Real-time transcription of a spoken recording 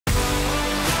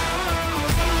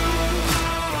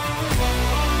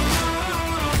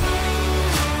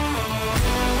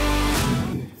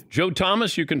Joe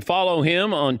Thomas, you can follow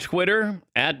him on Twitter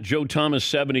at Joe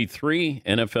Thomas73,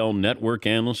 NFL Network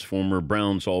analyst, former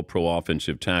Browns All-Pro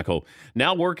offensive tackle,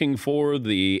 now working for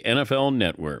the NFL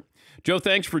Network. Joe,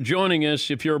 thanks for joining us.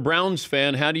 If you're a Browns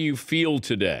fan, how do you feel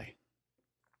today?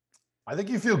 I think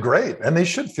you feel great, and they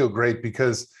should feel great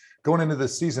because going into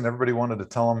this season, everybody wanted to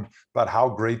tell them about how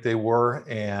great they were,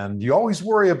 and you always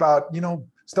worry about,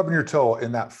 stubbing your toe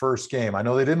in that first game. I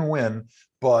know they didn't win,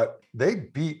 but they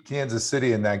beat Kansas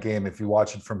City in that game if you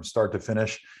watch it from start to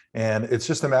finish. And it's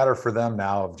just a matter for them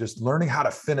now of just learning how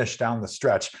to finish down the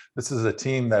stretch. This is a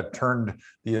team that turned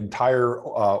the entire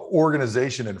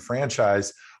organization and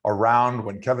franchise around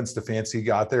when Kevin Stefanski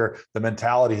got there. The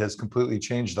mentality has completely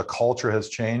changed. The culture has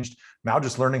changed. Now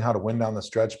just learning how to win down the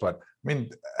stretch. But I mean,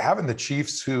 having the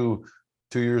Chiefs, who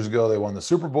 2 years ago, they won the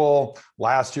Super Bowl.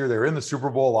 Last year, they were in the Super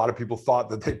Bowl. A lot of people thought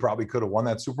that they probably could have won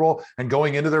that Super Bowl. And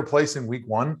going into their place in week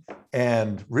one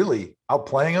and really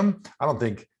outplaying them, I don't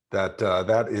think that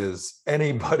that is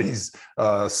anybody's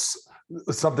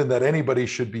something that anybody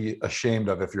should be ashamed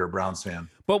of if you're a Browns fan.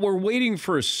 But we're waiting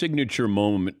for a signature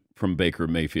moment from Baker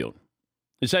Mayfield.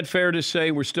 Is that fair to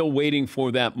say? We're still waiting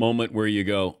for that moment where you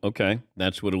go, okay,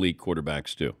 that's what elite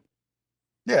quarterbacks do.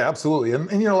 Yeah, absolutely.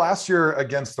 And last year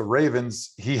against the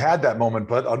Ravens, he had that moment,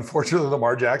 but unfortunately,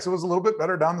 Lamar Jackson was a little bit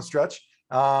better down the stretch.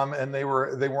 And they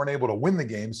weren't able to win the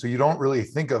game. So you don't really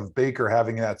think of Baker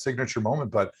having that signature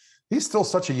moment, but he's still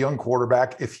such a young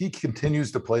quarterback. If he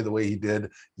continues to play the way he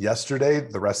did yesterday,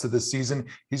 the rest of this season,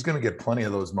 he's going to get plenty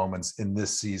of those moments in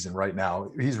this season right now.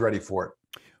 He's ready for it.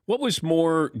 What was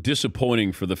more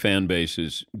disappointing for the fan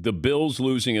bases, the Bills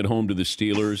losing at home to the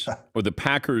Steelers or the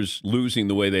Packers losing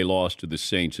the way they lost to the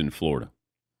Saints in Florida?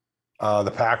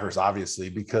 The Packers, obviously,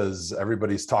 because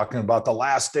everybody's talking about the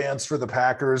last dance for the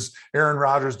Packers. Aaron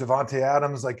Rodgers, Devontae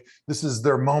Adams, like this is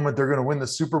their moment. They're going to win the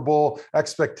Super Bowl.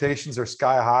 Expectations are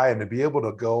sky high, and to be able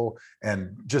to go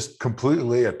and just completely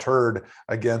lay a turd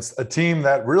against a team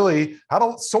that really had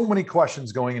so many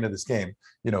questions going into this game.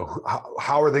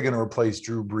 How are they going to replace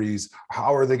Drew Brees?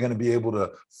 How are they going to be able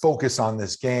to focus on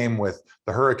this game with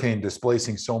the hurricane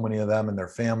displacing so many of them and their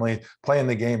family, playing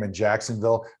the game in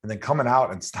Jacksonville, and then coming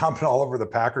out and stomping all over the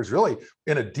Packers, really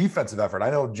in a defensive effort.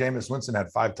 I know Jameis Winston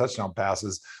had 5 touchdown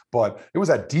passes, but it was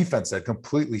that defense that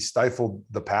completely stifled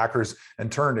the Packers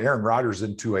and turned Aaron Rodgers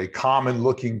into a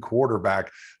common-looking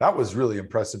quarterback. That was really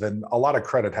impressive, and a lot of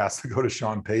credit has to go to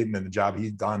Sean Payton and the job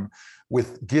he's done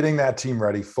with getting that team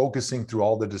ready, focusing through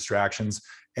all the distractions,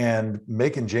 and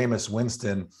making Jameis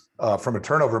Winston from a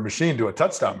turnover machine to a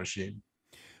touchdown machine.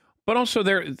 But also,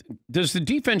 does the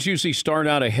defense usually start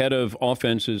out ahead of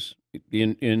offenses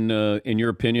in your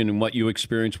opinion and what you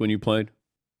experienced when you played?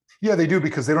 Yeah, they do,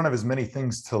 because they don't have as many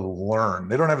things to learn.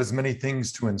 They don't have as many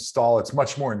things to install. It's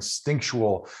much more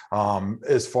instinctual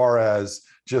as far as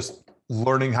just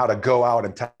learning how to go out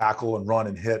and tackle and run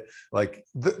and hit. Like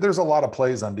there's a lot of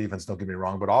plays on defense, don't get me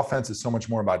wrong, but offense is so much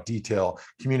more about detail,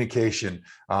 communication,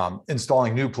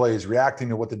 installing new plays, reacting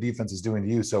to what the defense is doing to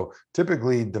you. So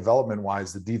typically development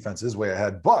wise, the defense is way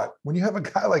ahead. But when you have a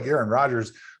guy like Aaron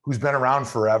Rodgers, who's been around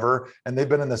forever, and they've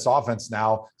been in this offense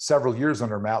now several years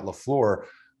under Matt LaFleur,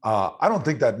 I don't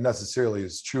think that necessarily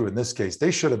is true in this case.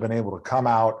 They should have been able to come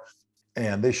out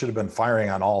and they should have been firing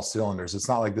on all cylinders. It's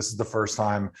not like this is the first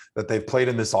time that they've played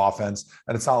in this offense.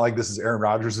 And it's not like this is Aaron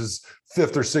Rodgers'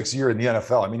 5th or 6th year in the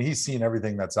NFL. I mean, he's seen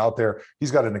everything that's out there. He's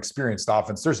got an experienced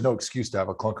offense. There's no excuse to have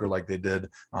a clunker like they did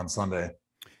on Sunday.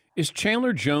 Is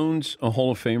Chandler Jones a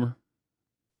Hall of Famer?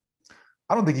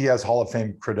 I don't think he has Hall of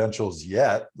Fame credentials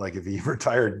yet, like if he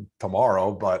retired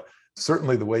tomorrow, but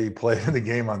certainly the way he played in the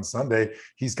game on Sunday,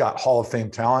 he's got Hall of Fame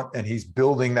talent, and he's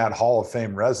building that Hall of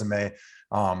Fame resume.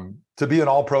 To be an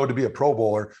all-pro, to be a Pro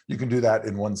Bowler, you can do that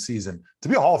in one season. To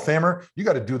be a Hall of Famer, you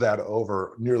got to do that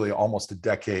over nearly almost a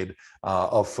decade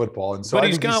of football. And so, but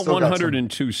he's got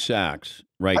 102 sacks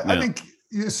now. I think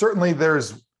certainly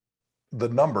there's the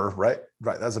number, right?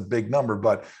 Right, that's a big number.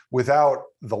 But without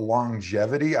the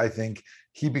longevity, I think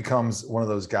he becomes one of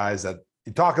those guys that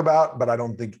you talk about, but I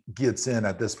don't think gets in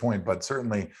at this point. But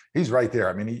certainly he's right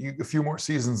there. I mean, a few more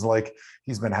seasons like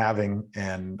he's been having,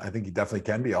 and I think he definitely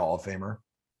can be a Hall of Famer.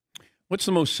 What's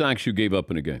the most sacks you gave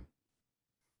up in a game?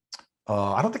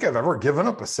 I don't think I've ever given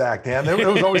up a sack, Dan. It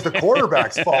was always the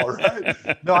quarterback's fault, right?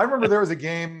 No, I remember there was a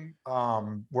game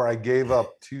where I gave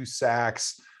up 2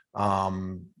 sacks,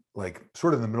 like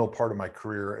sort of in the middle part of my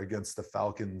career against the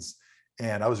Falcons.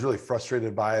 And I was really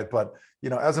frustrated by it. But,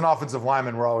 as an offensive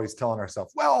lineman, we're always telling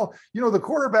ourselves, well, the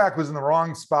quarterback was in the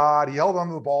wrong spot. He held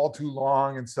onto the ball too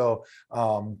long. And so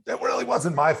it really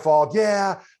wasn't my fault.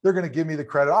 Yeah, they're going to give me the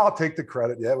credit. I'll take the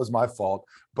credit. Yeah, it was my fault.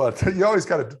 But you always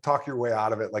got to talk your way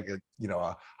out of it like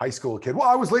a high school kid. Well,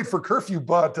 I was late for curfew,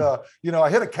 but, I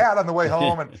hit a cat on the way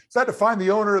home and so I had to find the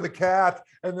owner of the cat.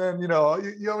 And then,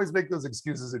 you always make those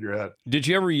excuses in your head. Did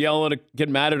you ever get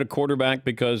mad at a quarterback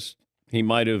because he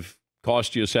might have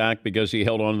cost you a sack because he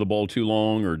held on to the ball too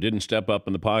long or didn't step up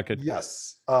in the pocket?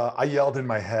 Yes. I yelled in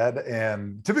my head,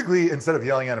 and typically instead of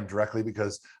yelling at him directly,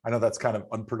 because I know that's kind of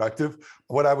unproductive,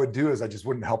 what I would do is I just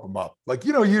wouldn't help him up. Like,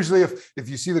 usually if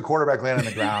you see the quarterback land on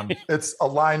the ground, it's a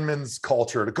lineman's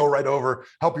culture to go right over,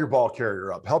 help your ball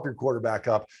carrier up, help your quarterback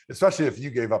up, especially if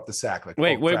you gave up the sack. Like,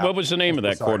 wait, what was the name of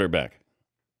that quarterback?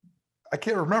 I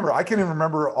can't remember. I can't even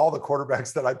remember all the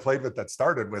quarterbacks that I played with that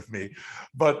started with me.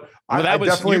 But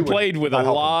you played with a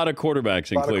lot of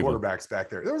quarterbacks in Cleveland. A lot of quarterbacks back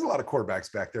there. There was a lot of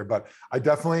quarterbacks back there, but I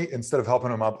definitely, instead of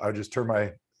helping him up, I would just turn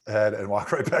my head and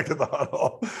walk right back to the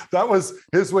huddle. That was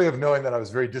his way of knowing that I was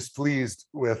very displeased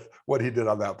with what he did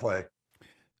on that play.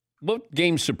 What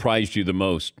game surprised you the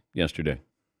most yesterday?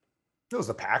 It was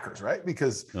the Packers, right?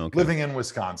 Because living in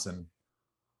Wisconsin,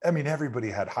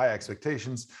 everybody had high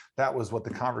expectations. That was what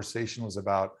the conversation was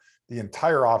about the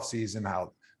entire offseason,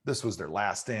 how this was their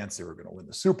last dance. They were going to win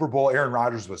the Super Bowl. Aaron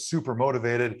Rodgers was super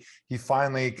motivated. He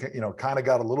finally, kind of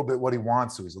got a little bit what he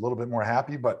wants. So he's a little bit more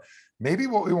happy, but maybe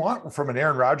what we want from an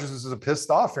Aaron Rodgers is a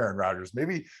pissed off Aaron Rodgers.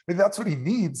 Maybe that's what he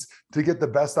needs to get the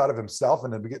best out of himself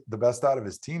and to get the best out of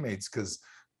his teammates. Because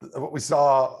what we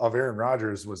saw of Aaron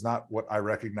Rodgers was not what I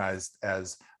recognized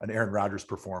as an Aaron Rodgers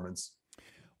performance.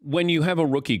 When you have a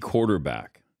rookie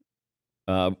quarterback,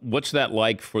 what's that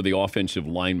like for the offensive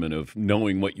lineman of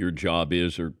knowing what your job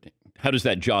is, or how does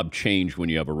that job change when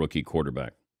you have a rookie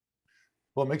quarterback?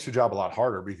 Well, it makes your job a lot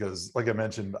harder because, like I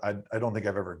mentioned, I don't think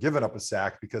I've ever given up a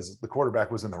sack because the quarterback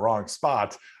was in the wrong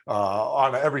spot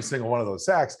on every single one of those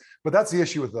sacks. But that's the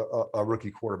issue with a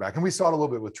rookie quarterback. And we saw it a little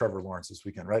bit with Trevor Lawrence this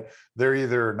weekend, right? They're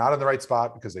either not in the right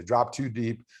spot because they dropped too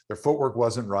deep, their footwork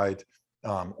wasn't right,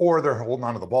 or they're holding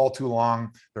onto the ball too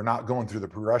long. They're not going through the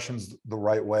progressions the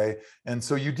right way. And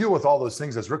so you deal with all those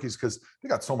things as rookies because they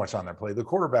got so much on their plate. The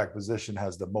quarterback position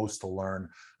has the most to learn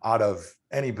out of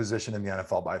any position in the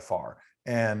NFL by far.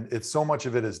 And it's so much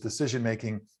of it is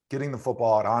decision-making, getting the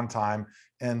football out on time.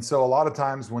 And so a lot of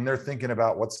times when they're thinking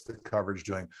about what's the coverage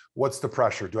doing, what's the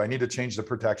pressure, do I need to change the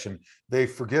protection? They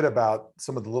forget about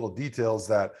some of the little details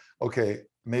that, okay,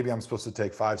 maybe I'm supposed to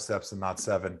take 5 steps and not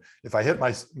 7. If I hit my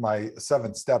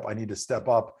 7th step, I need to step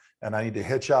up and I need to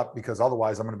hitch up because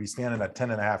otherwise I'm going to be standing at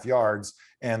 10.5 yards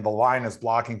and the line is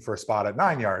blocking for a spot at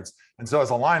 9 yards. And so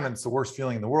as a lineman, it's the worst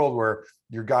feeling in the world where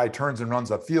your guy turns and runs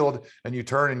upfield and you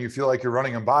turn and you feel like you're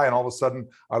running him by. And all of a sudden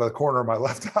out of the corner of my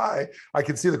left eye, I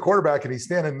can see the quarterback and he's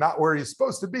standing not where he's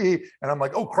supposed to be. And I'm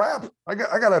like, oh crap, I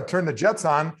got to turn the jets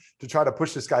on to try to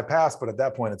push this guy past. But at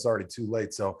that point, it's already too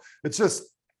late. So it's just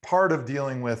part of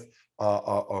dealing with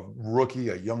a rookie,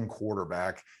 a young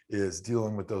quarterback, is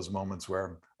dealing with those moments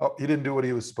where, he didn't do what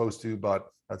he was supposed to, but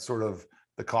that's sort of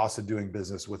the cost of doing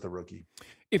business with a rookie.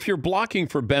 If you're blocking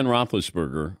for Ben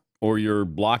Roethlisberger or you're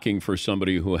blocking for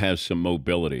somebody who has some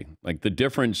mobility, like the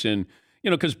difference in,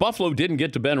 because Buffalo didn't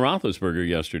get to Ben Roethlisberger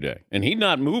yesterday, and he's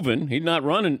not moving, he's not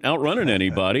outrunning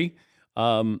anybody.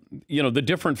 The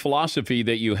different philosophy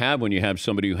that you have when you have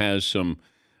somebody who has some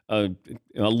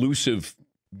elusive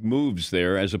moves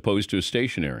there as opposed to a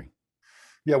stationary.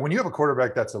 Yeah, when you have a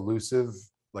quarterback that's elusive,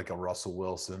 like a Russell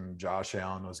Wilson, Josh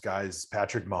Allen, those guys,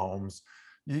 Patrick Mahomes,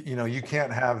 you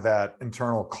can't have that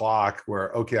internal clock where,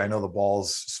 okay, I know the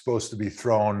ball's supposed to be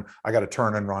thrown. I got to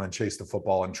turn and run and chase the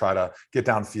football and try to get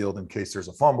downfield in case there's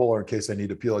a fumble or in case I need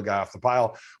to peel a guy off the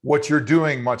pile. What you're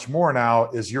doing much more now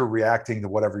is you're reacting to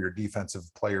whatever your defensive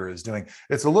player is doing.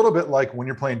 It's a little bit like when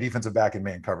you're playing defensive back in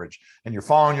man coverage and you're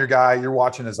following your guy, you're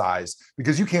watching his eyes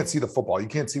because you can't see the football. You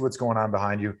can't see what's going on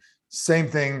behind you. Same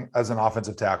thing as an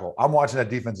offensive tackle. I'm watching that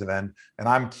defensive end and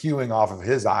I'm cueing off of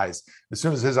his eyes. As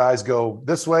soon as his eyes go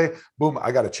this way, boom,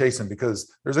 I got to chase him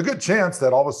because there's a good chance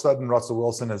that all of a sudden Russell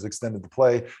Wilson has extended the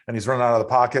play and he's running out of the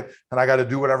pocket. And I got to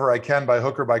do whatever I can by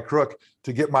hook or by crook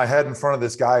to get my head in front of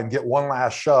this guy and get one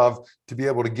last shove to be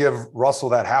able to give Russell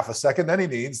that half a second that he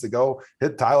needs to go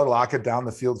hit Tyler Lockett down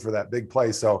the field for that big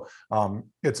play. So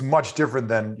it's much different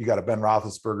than you got a Ben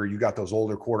Roethlisberger. You got those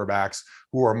older quarterbacks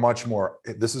who are much more,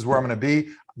 this is where I'm going to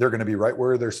be. They're going to be right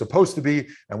where they're supposed to be.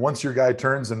 And once your guy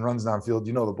turns and runs downfield,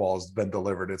 the ball has been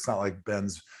delivered. It's not like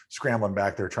Ben's scrambling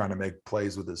back there trying to make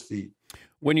plays with his feet.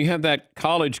 When you have that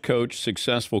college coach,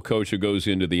 successful coach who goes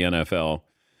into the NFL,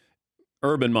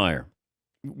 Urban Meyer,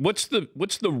 What's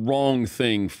the wrong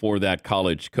thing for that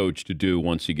college coach to do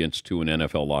once he gets to an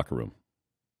NFL locker room?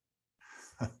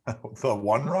 The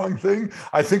one wrong thing?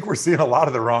 I think we're seeing a lot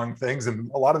of the wrong things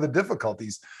and a lot of the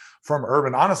difficulties from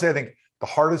Urban. Honestly, I think the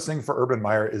hardest thing for Urban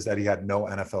Meyer is that he had no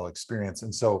NFL experience.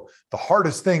 And so the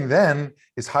hardest thing then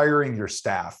is hiring your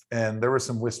staff. And there were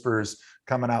some whispers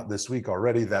coming out this week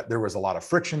already that there was a lot of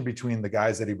friction between the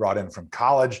guys that he brought in from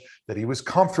college that he was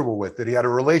comfortable with, that he had a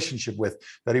relationship with,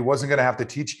 that he wasn't going to have to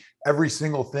teach every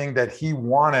single thing that he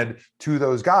wanted to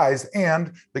those guys,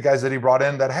 and the guys that he brought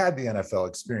in that had the NFL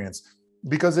experience.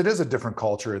 Because it is a different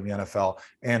culture in the NFL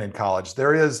and in college.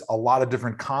 There is a lot of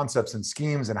different concepts and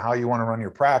schemes and how you want to run your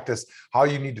practice, how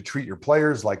you need to treat your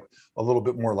players like a little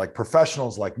bit more like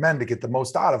professionals, like men, to get the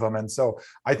most out of them. And so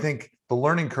I think the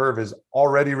learning curve is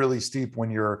already really steep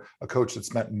when you're a coach that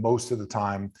spent most of the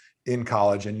time in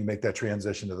college and you make that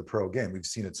transition to the pro game. We've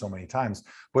seen it so many times,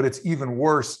 but it's even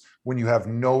worse when you have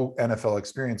no NFL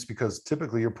experience, because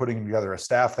typically you're putting together a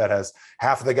staff that has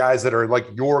half of the guys that are like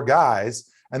your guys,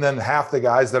 and then half the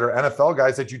guys that are NFL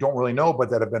guys that you don't really know, but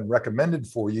that have been recommended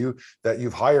for you, that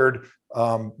you've hired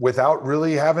without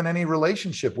really having any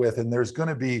relationship with. And there's going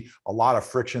to be a lot of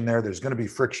friction there. There's going to be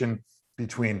friction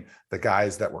between the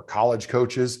guys that were college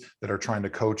coaches that are trying to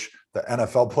coach the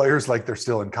NFL players like they're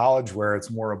still in college, where it's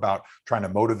more about trying to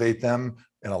motivate them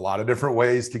in a lot of different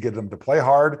ways to get them to play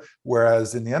hard.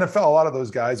 Whereas in the NFL, a lot of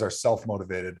those guys are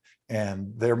self-motivated,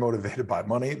 and they're motivated by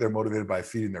money. They're motivated by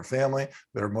feeding their family.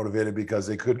 They're motivated because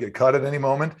they could get cut at any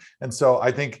moment. And so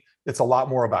I think it's a lot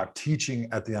more about teaching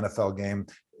at the NFL game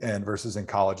and versus in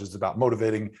college. It's about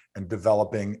motivating and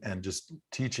developing and just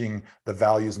teaching the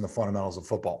values and the fundamentals of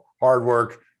football. Hard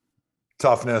work,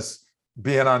 toughness,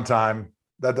 being on time.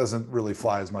 That doesn't really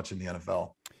fly as much in the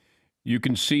NFL. You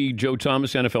can see Joe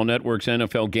Thomas, NFL Network's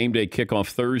NFL Game Day kickoff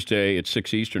Thursday at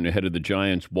 6 Eastern ahead of the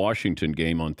Giants-Washington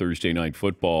game on Thursday Night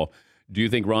Football. Do you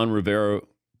think Ron Rivera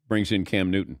brings in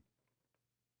Cam Newton?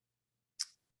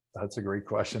 That's a great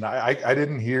question. I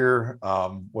didn't hear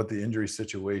what the injury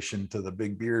situation to the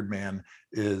big beard man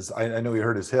is. I know he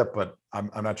hurt his hip, but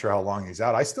I'm not sure how long he's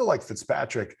out. I still like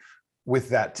Fitzpatrick with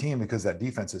that team because that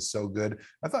defense is so good.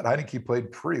 I thought Heineke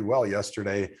played pretty well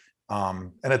yesterday.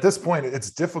 And at this point,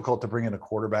 it's difficult to bring in a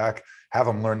quarterback, have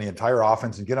them learn the entire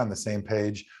offense and get on the same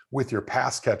page with your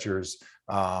pass catchers,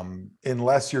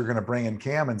 unless you're going to bring in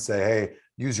Cam and say, hey,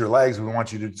 use your legs. We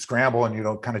want you to scramble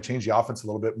and, kind of change the offense a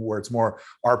little bit more. It's more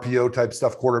RPO type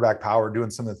stuff, quarterback power, doing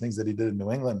some of the things that he did in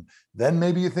New England. Then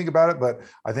maybe you think about it. But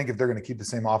I think if they're going to keep the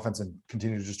same offense and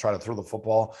continue to just try to throw the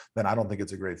football, then I don't think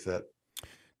it's a great fit.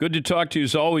 Good to talk to you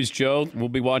as always, Joe. We'll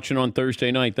be watching on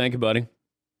Thursday night. Thank you, buddy.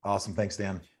 Awesome. Thanks,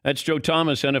 Dan. That's Joe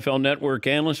Thomas, NFL Network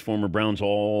analyst, former Browns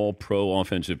All-Pro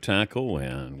offensive tackle,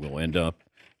 and will end up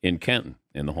in Canton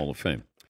in the Hall of Fame.